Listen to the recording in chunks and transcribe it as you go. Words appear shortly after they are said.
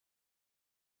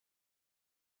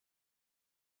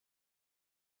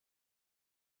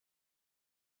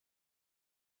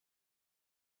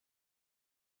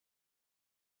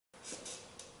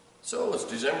So it's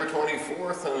December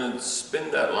 24th and it's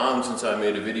been that long since I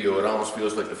made a video, it almost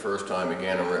feels like the first time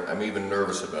again. I'm even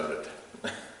nervous about it.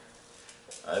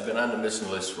 I've been on the missing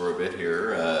list for a bit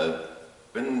here.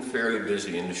 Been fairly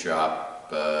busy in the shop.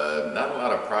 Not a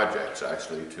lot of projects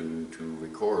actually to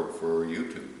record for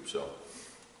YouTube, so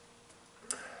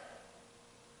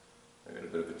I got a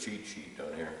bit of a cheat sheet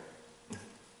down here.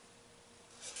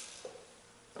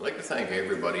 I'd like to thank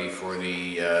everybody for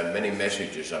the many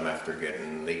messages I'm after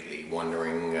getting lately,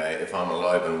 wondering if I'm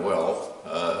alive and well.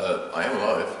 I am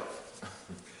alive.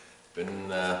 Been,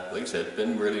 like I said,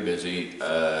 been really busy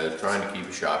trying to keep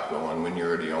a shop going. When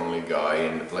you're the only guy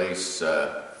in the place,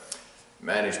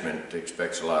 management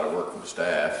expects a lot of work from the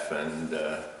staff, and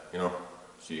you know,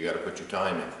 so you got to put your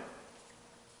time in.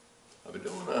 I've been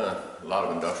doing a lot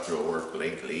of industrial work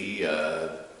lately.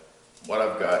 What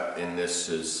I've got in this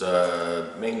is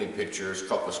mainly pictures, a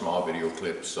couple of small video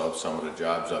clips of some of the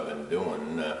jobs I've been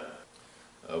doing.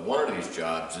 One of these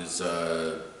jobs is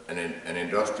an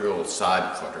industrial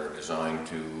sod cutter designed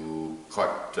to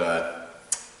cut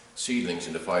seedlings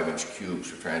into 5-inch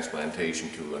cubes for transplantation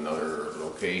to another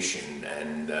location,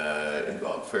 and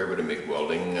involved a fair bit of MIG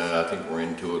welding. I think we're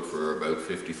into it for about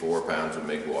 54 pounds of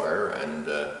MIG wire, and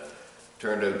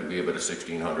turned out to be about a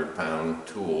 1,600-pound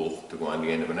tool to go on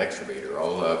the end of an excavator.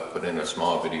 I'll put in a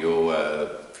small video,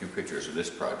 a few pictures of this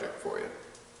project for you.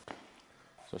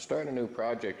 So I started a new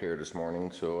project here this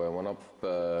morning, so I went up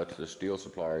to the steel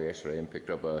supplier yesterday and picked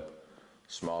up a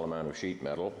small amount of sheet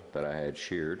metal that I had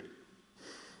sheared.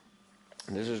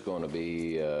 And this is going to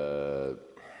be,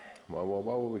 what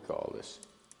would we call this?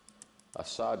 A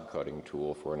sod cutting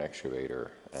tool for an excavator,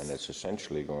 and it's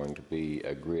essentially going to be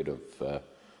a grid of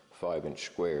 5-inch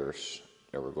squares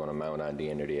that we're going to mount on the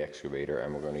end of the excavator,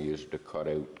 and we're going to use it to cut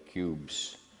out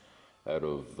cubes out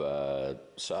of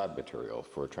sod material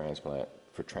for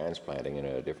transplanting in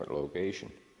a different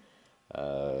location.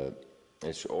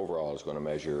 Its overall is going to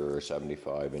measure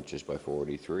 75 inches by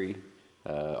 43,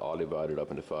 all divided up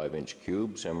into 5-inch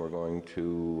cubes, and we're going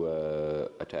to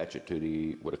attach it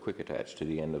to with a quick attach to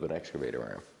the end of an excavator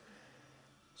arm.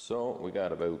 So we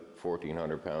got about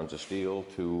 1,400 pounds of steel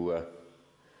to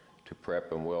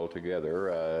prep and weld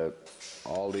together.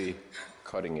 All the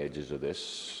cutting edges of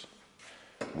this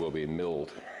will be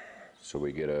milled, so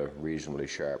we get a reasonably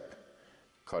sharp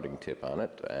cutting tip on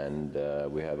it, and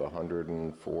we have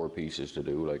 104 pieces to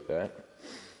do like that,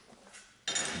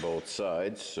 both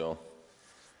sides. So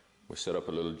we set up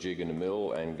a little jig in the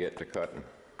mill and get to cutting.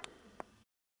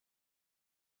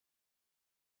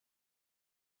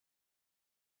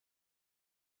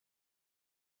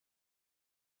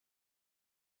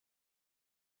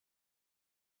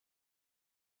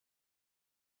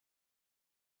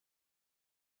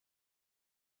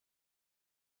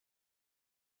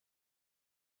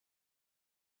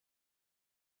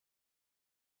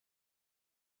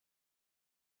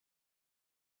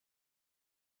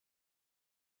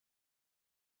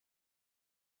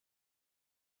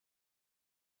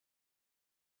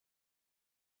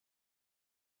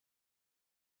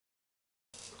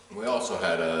 We also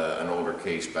had an older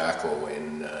case backhoe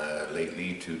in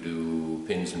lately to do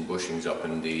pins and bushings up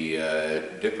in the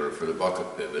dipper for the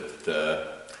bucket pivot.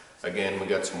 Again, we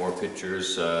got some more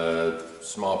pictures,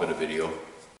 small bit of video.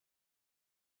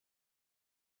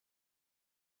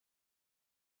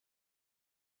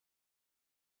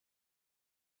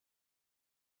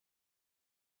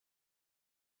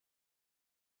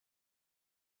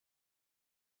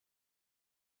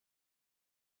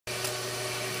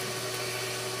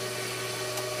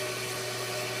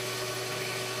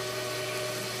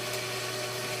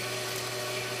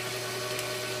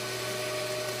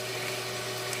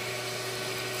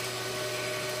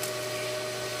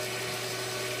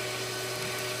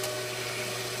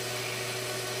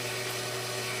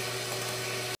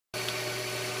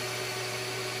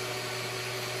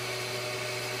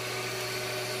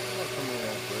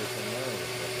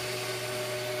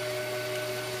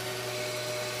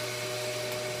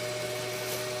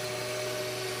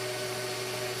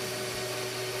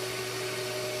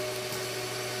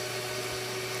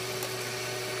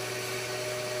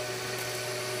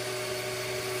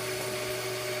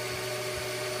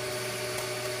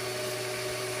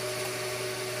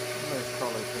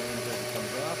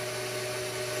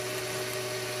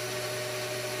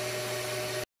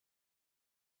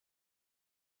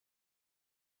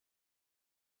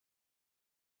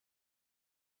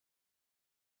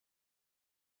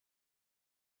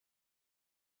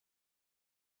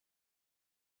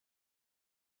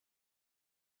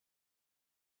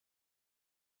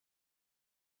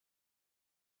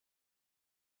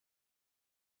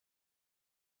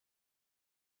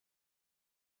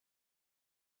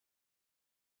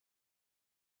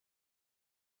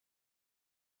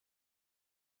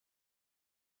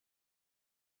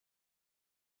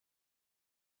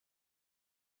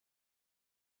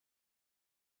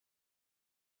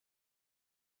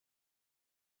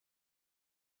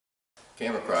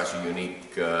 came across a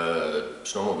unique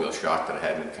snowmobile shock that I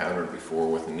hadn't encountered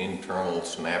before with an internal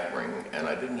snap ring, and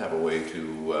I didn't have a way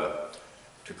to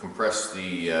compress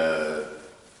the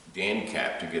end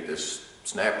cap to get this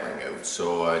snap ring out,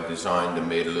 so I designed and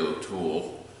made a little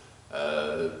tool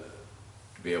to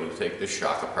be able to take this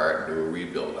shock apart and do a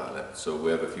rebuild on it. So we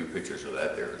have a few pictures of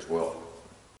that there as well.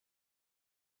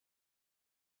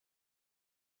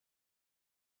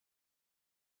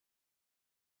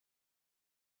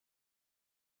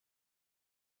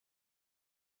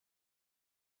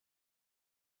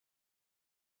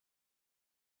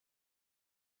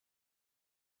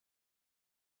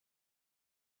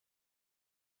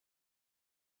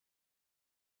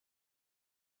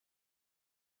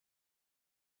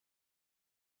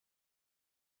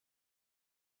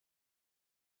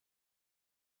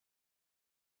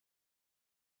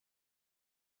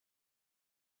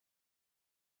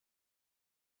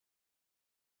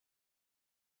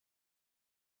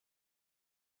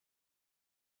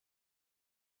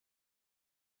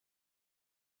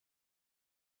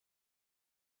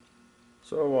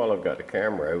 So while I've got the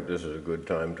camera out, this is a good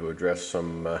time to address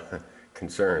some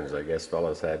concerns I guess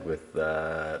fellas had with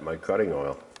my cutting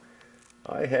oil.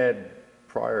 I had,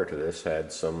 prior to this,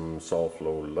 had some Salt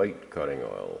Flow light cutting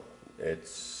oil.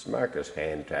 It's marked as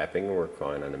hand tapping and worked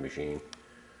fine on the machine.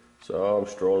 So I'm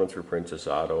strolling through Princess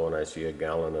Auto and I see a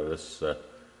gallon of this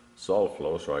Salt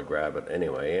Flow, so I grab it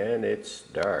anyway, and it's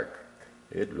dark.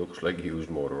 It looks like used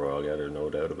motor oil, yeah, there's no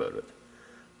doubt about it.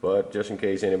 But just in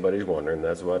case anybody's wondering,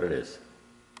 that's what it is.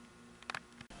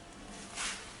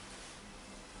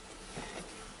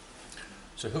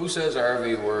 So who says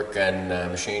RV work and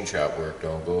machine shop work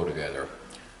don't go together?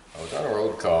 I was on a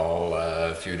road call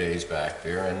a few days back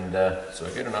there, and so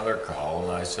I get another call,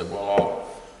 and I said, well,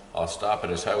 I'll stop at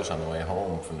his house on the way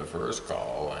home from the first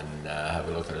call and have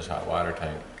a look at his hot water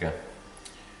tank.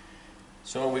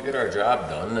 So we get our job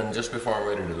done, and just before I'm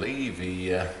ready to leave,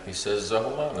 he says,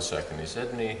 hold on a second, he said,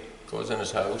 and he goes in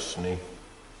his house and he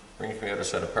brings me out a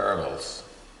set of parallels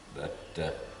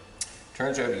that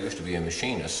turns out he used to be a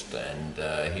machinist,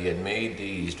 and he had made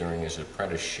these during his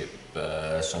apprenticeship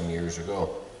some years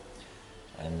ago.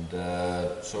 And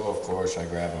so of course I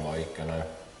grab a mic and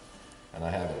I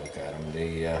have a look at them.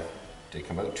 They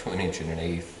come out to 1 1/8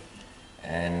 inches,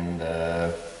 and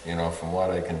you know, from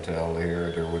what I can tell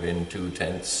here, they're within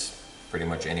 2/10 pretty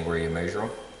much anywhere you measure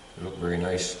them. They look very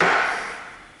nice. Like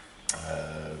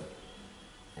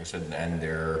I said, and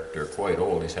they're quite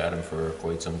old. He's had them for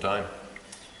quite some time.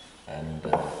 And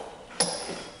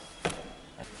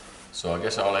so I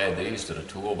guess I'll add these to the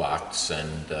toolbox,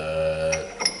 and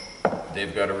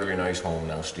they've got a really nice home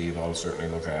now, Steve. I'll certainly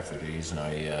look after these, and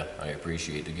I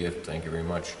appreciate the gift. Thank you very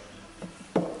much.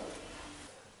 I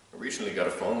recently got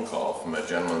a phone call from a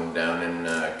gentleman down in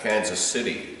Kansas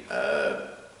City.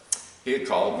 He had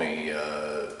called me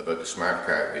about the Smart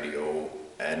Cart video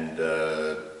and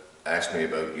asked me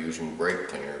about using brake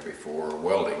cleaner before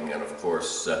welding, and of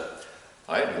course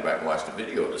I had to go back and watch the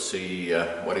video to see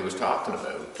what he was talking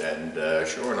about, and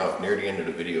sure enough, near the end of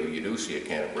the video you do see a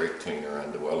can of brake cleaner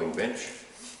on the welding bench.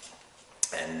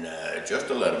 And just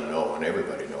to let him know, and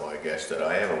everybody know I guess, that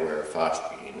I am aware of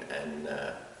phosgene,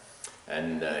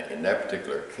 and in that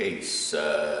particular case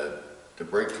the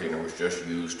brake cleaner was just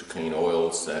used to clean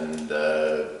oils and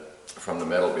from the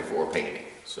metal before painting.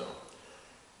 So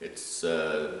it's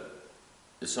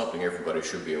something everybody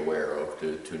should be aware of,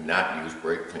 to not use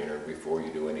brake cleaner before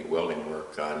you do any welding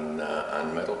work on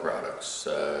metal products,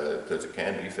 because it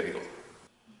can be fatal.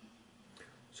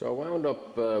 So I wound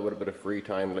up with a bit of free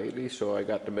time lately, so I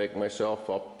got to make myself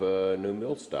up a new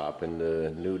mill stop in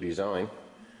the new design.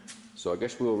 So I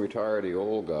guess we'll retire the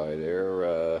old guy there.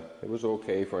 It was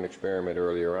okay for an experiment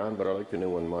earlier on, but I like the new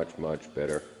one much, much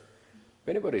better. If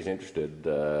anybody's interested,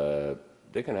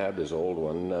 they can have this old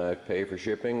one, pay for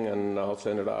shipping, and I'll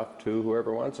send it off to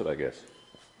whoever wants it, I guess.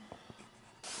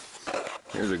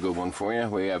 Here's a good one for you.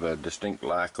 We have a distinct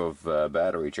lack of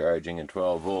battery charging in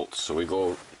 12 volts, so we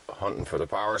go hunting for the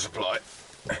power supply.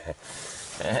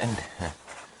 And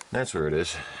that's where it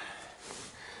is.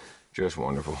 Just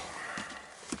wonderful.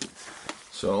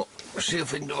 So, we'll see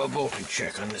if we can do a voltage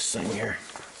check on this thing here.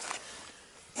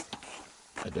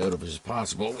 I doubt if it's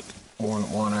possible with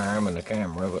one arm and the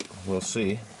camera, but we'll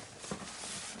see.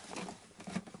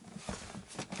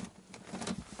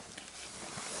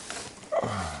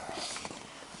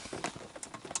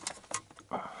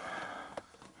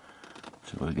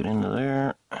 So we get into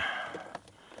there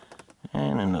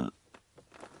and into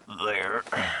there,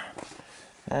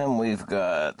 and we've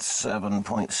got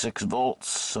 7.6 volts,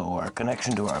 so our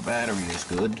connection to our battery is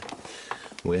good.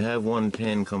 We have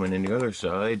 110 coming in the other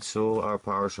side, so our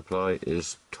power supply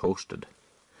is toasted.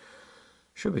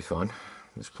 Should be fun.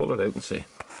 Let's pull it out and see.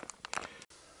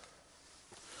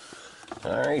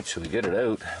 Alright, so we get it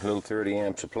out. A little 30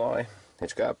 amp supply.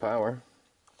 It's got power.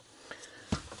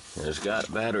 It's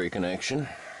got battery connection,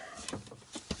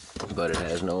 but it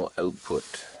has no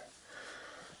output.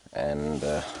 And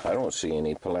I don't see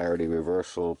any polarity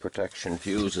reversal protection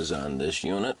fuses on this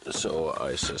unit, so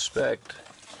I suspect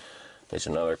it's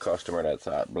another customer that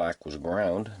thought black was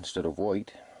ground instead of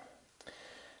white.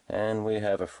 And we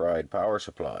have a fried power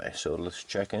supply, so let's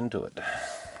check into it.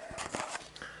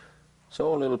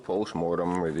 So a little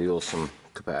post-mortem reveals some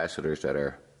capacitors that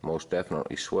are most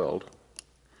definitely swelled.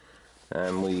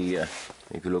 And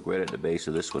if you look right at the base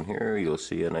of this one here, you'll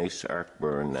see a nice arc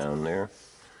burn down there.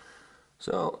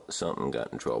 So something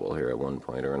got in trouble here at one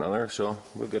point or another, so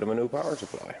we'll get them a new power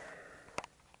supply.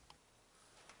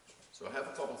 So I have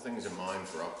a couple things in mind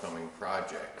for upcoming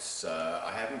projects.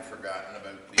 I haven't forgotten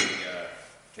about the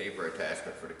taper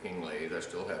attachment for the king lathe. I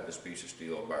still have this piece of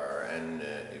steel bar, and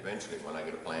eventually when I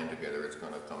get a plan together, it's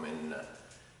going to come in.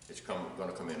 Going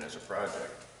to come in as a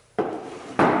project.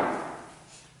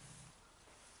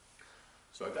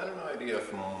 So I got an idea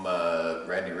from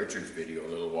Randy Richards' video a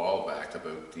little while back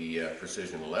about the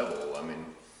precision level. I mean,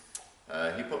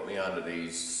 he put me onto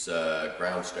these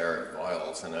ground star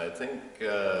vials, and I think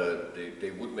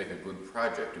they would make a good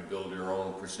project to build your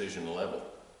own precision level.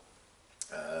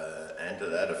 And to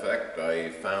that effect, I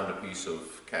found a piece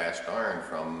of cast iron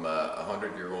from a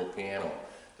 100-year-old piano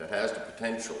that has the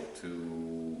potential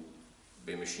to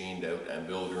be machined out and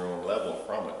build your own level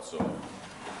from it. So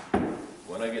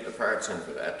when I get the parts in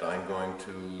for that, I'm going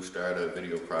to start a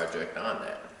video project on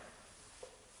that.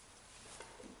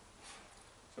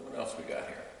 So what else we got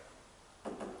here?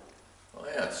 Oh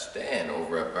yeah, Stan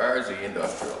over at Barzy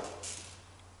Industrial.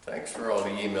 Thanks for all the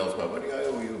emails, my buddy. I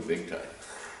owe you big time.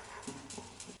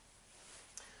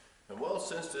 And well,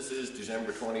 since this is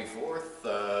December 24th,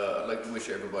 I'd like to wish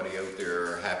everybody out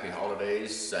there happy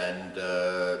holidays, and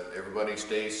everybody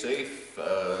stay safe.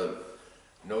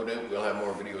 No doubt we'll have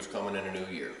more videos coming in the new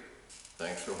year.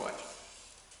 Thanks for watching.